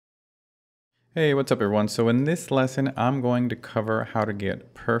Hey, what's up everyone? So in this lesson, I'm going to cover how to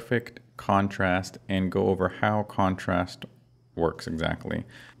get perfect contrast and go over how contrast works exactly.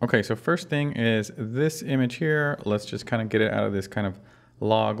 Okay, so first thing is this image here. Let's just kind of get it out of this kind of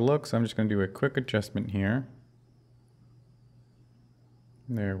log look. So I'm just going to do a quick adjustment here.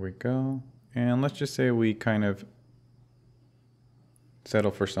 There we go. And let's just say we kind of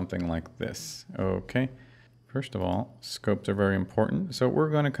settle for something like this. Okay. First of all, scopes are very important. So we're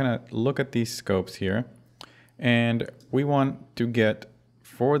going to kind of look at these scopes here. And we want to get,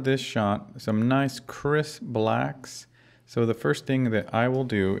 for this shot, some nice crisp blacks. So the first thing that I will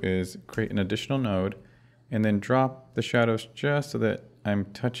do is create an additional node and then drop the shadows just so that I'm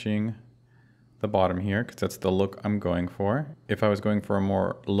touching the bottom here, because that's the look I'm going for. If I was going for a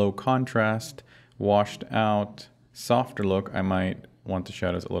more low contrast, washed out, softer look, I might want the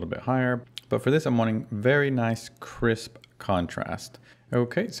shadows a little bit higher. But for this, I'm wanting very nice, crisp contrast.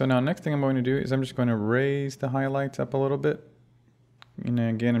 Okay, so now next thing I'm going to do is I'm just going to raise the highlights up a little bit. And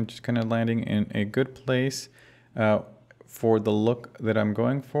again, I'm just kind of landing in a good place for the look that I'm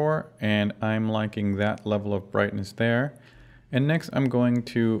going for. And I'm liking that level of brightness there. And next, I'm going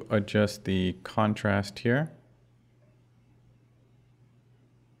to adjust the contrast here.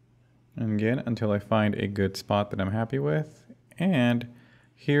 And again, until I find a good spot that I'm happy with. And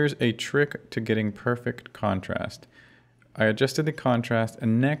here's a trick to getting perfect contrast. I adjusted the contrast,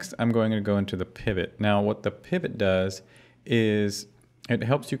 and next I'm going to go into the pivot. Now what the pivot does is it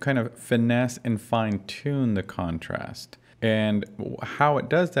helps you kind of finesse and fine tune the contrast. And how it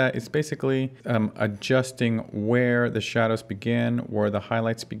does that is basically adjusting where the shadows begin, where the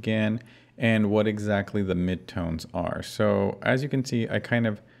highlights begin, and what exactly the midtones are. So as you can see, I kind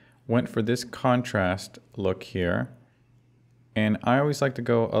of went for this contrast look here. And I always like to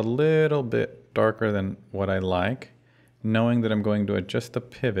go a little bit darker than what I like, knowing that I'm going to adjust the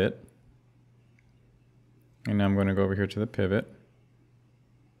pivot. And now I'm going to go over here to the pivot.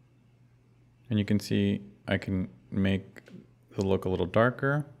 And you can see I can make the look a little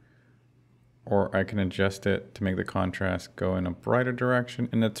darker, or I can adjust it to make the contrast go in a brighter direction.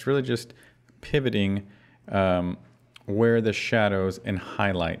 And that's really just pivoting where the shadows and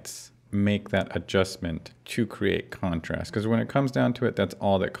highlights make that adjustment to create contrast. Because when it comes down to it, that's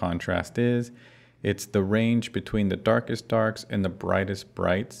all that contrast is. It's the range between the darkest darks and the brightest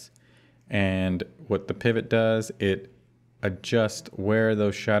brights. And what the pivot does, it adjusts where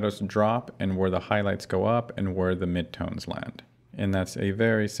those shadows drop and where the highlights go up and where the midtones land. And that's a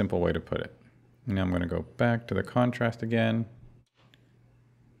very simple way to put it. Now I'm going to go back to the contrast again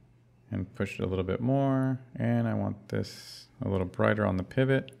and push it a little bit more. And I want this a little brighter on the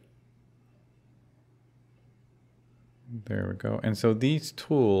pivot. There we go. And so these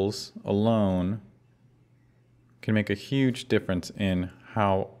tools alone can make a huge difference in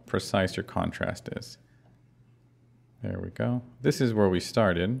how precise your contrast is. There we go. This is where we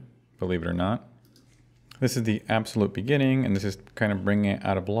started, believe it or not. This is the absolute beginning, and this is kind of bringing it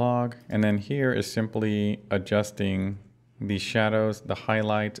out of log. And then here is simply adjusting the shadows, the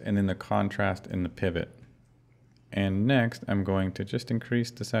highlights, and then the contrast in the pivot. And next, I'm going to just increase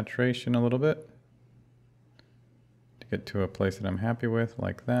the saturation a little bit. Get to a place that I'm happy with,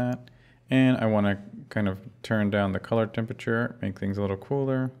 like that. And I want to kind of turn down the color temperature, make things a little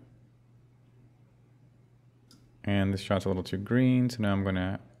cooler. And this shot's a little too green, so now I'm going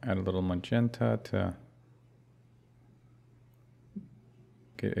to add a little magenta to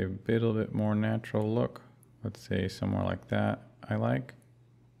get a little bit more natural look. Let's say somewhere like that I like.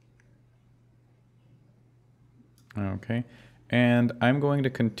 Okay, and I'm going to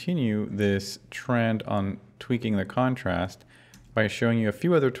continue this trend on tweaking the contrast by showing you a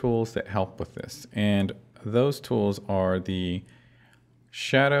few other tools that help with this. And those tools are the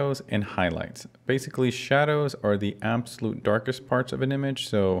shadows and highlights. Basically, shadows are the absolute darkest parts of an image.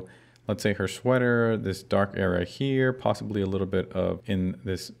 So let's say her sweater, this dark area here, possibly a little bit of in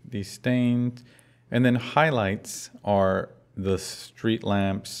these stains. And then highlights are the street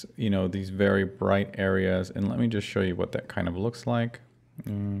lamps, you know, these very bright areas. And let me just show you what that kind of looks like.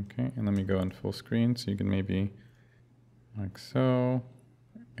 Okay, and let me go in full screen so you can maybe like so,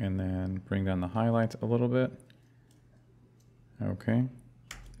 and then bring down the highlights a little bit. Okay,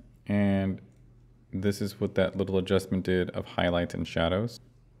 and this is what that little adjustment did of highlights and shadows.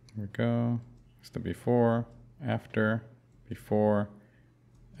 Here we go. It's the before, after, before,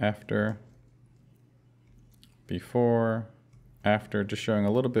 after, before, after, just showing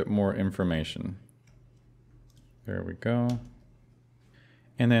a little bit more information. There we go.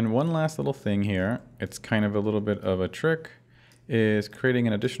 And then one last little thing here, it's kind of a little bit of a trick, is creating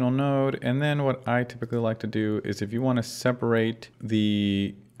an additional node. And then what I typically like to do is if you want to separate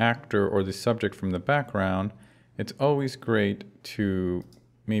the actor or the subject from the background, it's always great to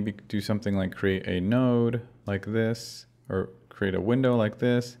maybe do something like create a node like this, or create a window like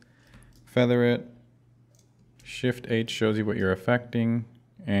this, feather it, Shift H shows you what you're affecting,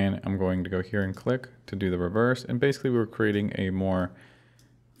 and I'm going to go here and click to do the reverse. And basically we're creating a more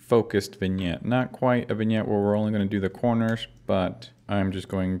focused vignette. Not quite a vignette where we're only going to do the corners, but I'm just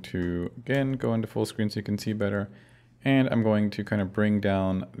going to, again, go into full screen so you can see better. And I'm going to kind of bring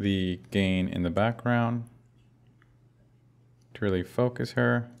down the gain in the background to really focus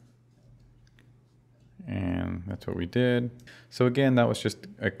her. And that's what we did. So again, that was just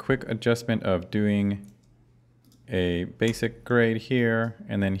a quick adjustment of doing a basic grade here.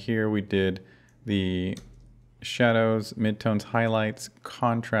 And then here we did the shadows, midtones, highlights,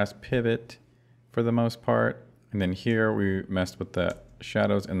 contrast, pivot for the most part. And then here we messed with the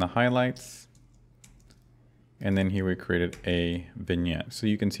shadows and the highlights. And then here we created a vignette. So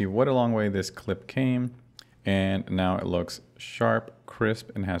you can see what a long way this clip came. And now it looks sharp, crisp,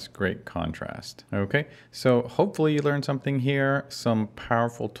 and has great contrast. Okay, so hopefully you learned something here, some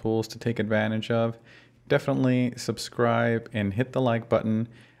powerful tools to take advantage of. Definitely subscribe and hit the like button.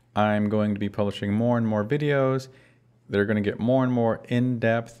 I'm going to be publishing more and more videos. They're going to get more and more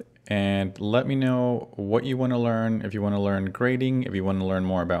in-depth, and let me know what you want to learn. If you want to learn grading, if you want to learn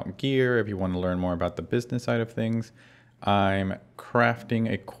more about gear, if you want to learn more about the business side of things. I'm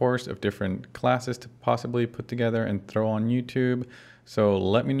crafting a course of different classes to possibly put together and throw on YouTube. So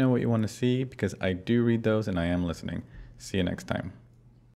let me know what you want to see, because I do read those and I am listening. See you next time.